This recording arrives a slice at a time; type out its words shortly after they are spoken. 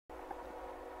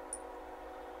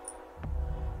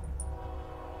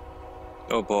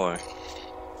Oh boy.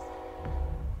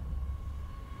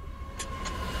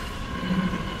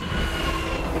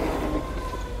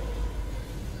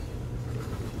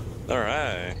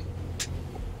 Alright.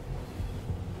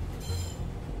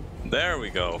 There we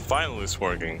go. Finally it's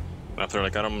working. After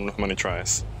like I don't know how many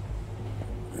tries.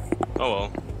 Oh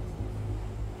well.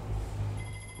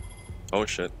 Oh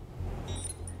shit.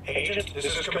 Agent, this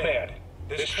is Command.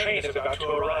 This train is about to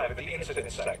arrive at the incident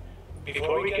site.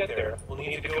 Before we get there, we'll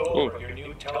need to go over your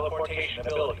new teleportation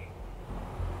ability.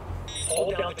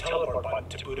 Hold down the teleport button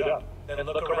to boot up, then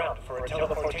look around for a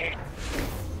teleportation.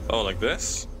 Oh, like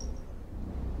this?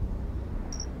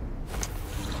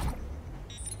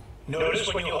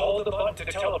 Notice when you hold the button to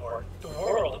teleport, the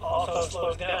world also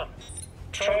slows down.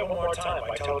 Try it one more time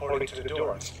by teleporting to the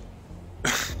doors.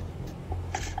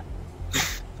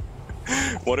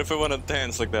 What if I want to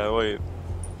dance like that? Wait.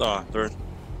 Ah, there.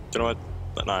 You know what?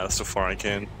 Nah, that's too far. I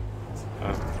can't.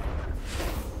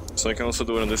 So I can also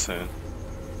do it on this hand.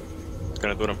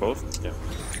 Can I do it on both? Yeah,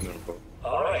 I can do it on both.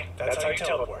 Alright, that's how you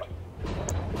teleport.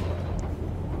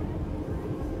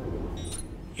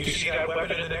 You see that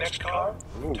weapon in the next car?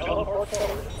 Ooh. Teleport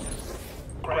forward.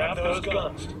 Grab those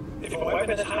guns. If a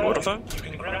weapon is hiding, What of them? you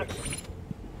can grab it.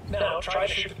 Now try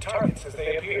to shoot the targets as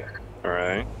they appear.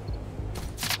 Alright.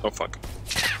 Oh fuck.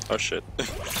 Oh shit.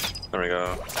 There we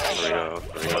go. There we go.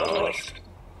 There we go.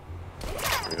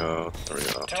 There we go. There we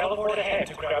go. Teleport ahead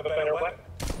to grab a better weapon.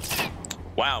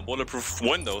 Wow, bulletproof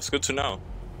windows. Good to know.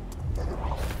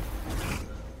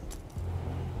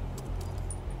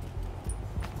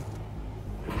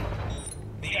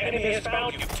 The enemy has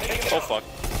found you. Take it Oh out. fuck.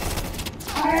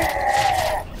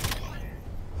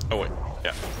 Oh wait.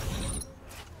 Yeah.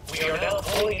 We are now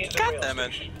pulling into the God rail damn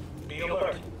it. station. Be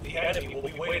alert. The enemy will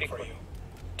be waiting for you.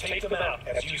 Take them out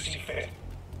as you see fit.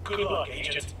 Good luck,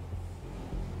 Agent.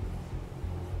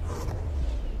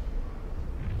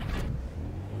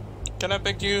 Can I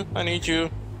beg you? I need you.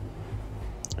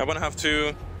 I'm gonna have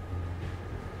to.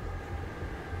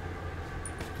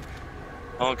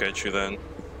 I'll get you then.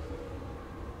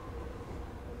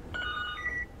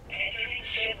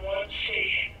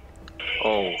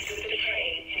 Oh.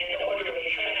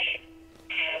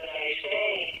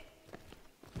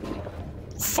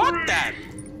 Fuck that!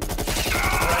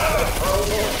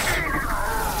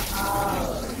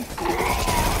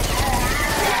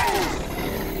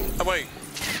 Oh wait.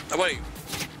 Oh wait.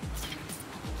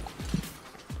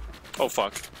 Oh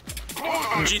fuck.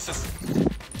 Jesus.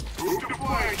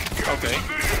 Okay.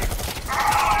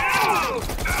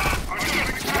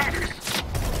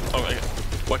 Okay.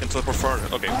 Well, I can teleport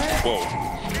further. Okay. Whoa.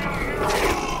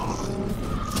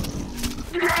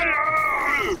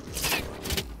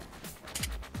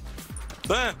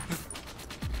 Ah.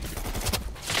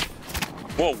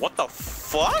 Whoa, what the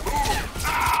fuck?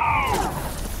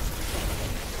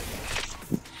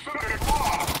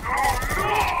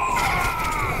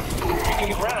 You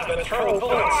can grab and throw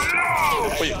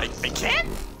bullets. Wait, I can't?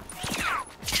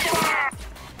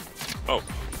 Oh.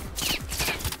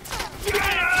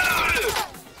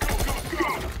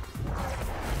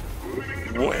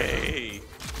 Wait.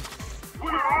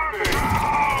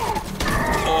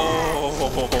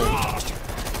 Oh.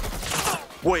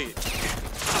 Wait.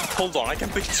 Hold on, I can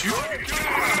pick two?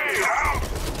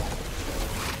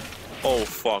 Oh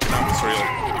fuck, that was real.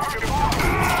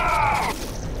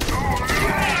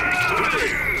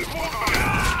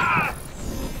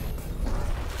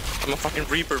 I'm a fucking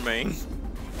Reaper, man.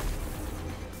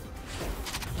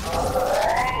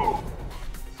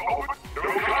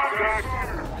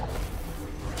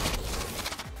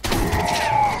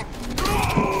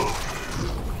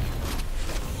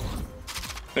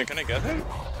 Hey, can I get him?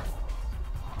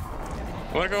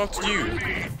 I wanna go up to you.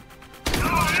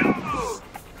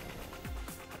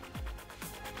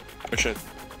 Oh shit.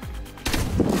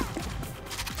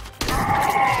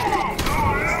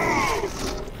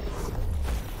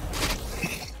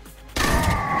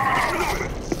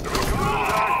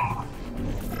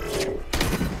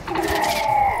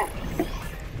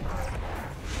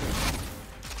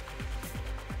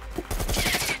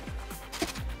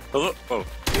 Hello? Oh.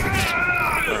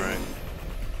 Alright.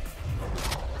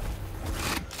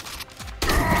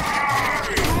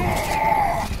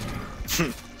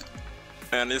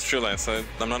 And it's realized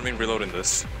I'm not even reloading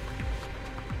this.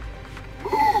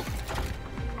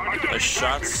 I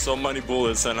shot so many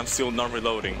bullets and I'm still not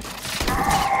reloading.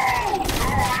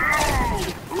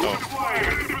 Oh.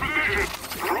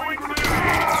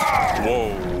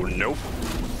 Whoa, nope.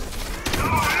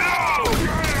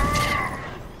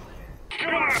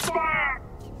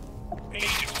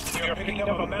 Agent, we are picking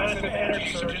up a massive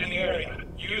energy surge in the area.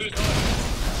 Use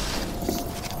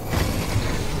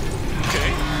Okay.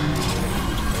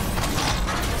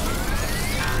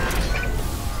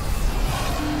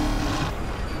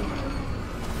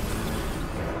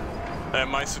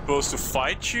 Am I supposed to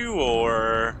fight you,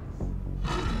 or...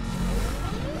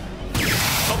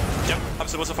 Oh, yep, I'm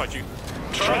supposed to fight you.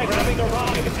 Try grabbing a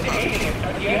rocket and aiming it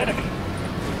at the enemy.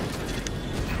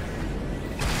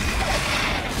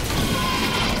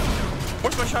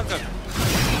 Where's my shotgun?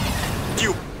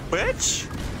 You bitch!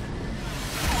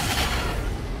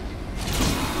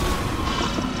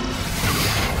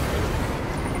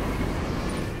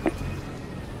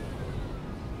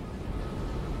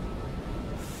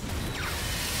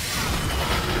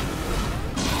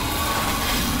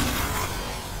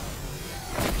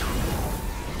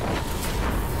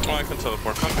 Oh, I can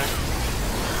teleport. Okay.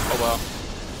 Oh wow.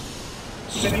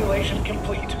 Simulation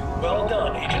complete. Well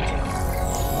done, Agent.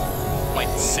 Like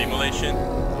simulation?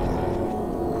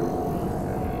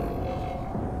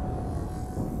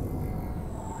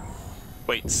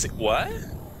 Wait, what?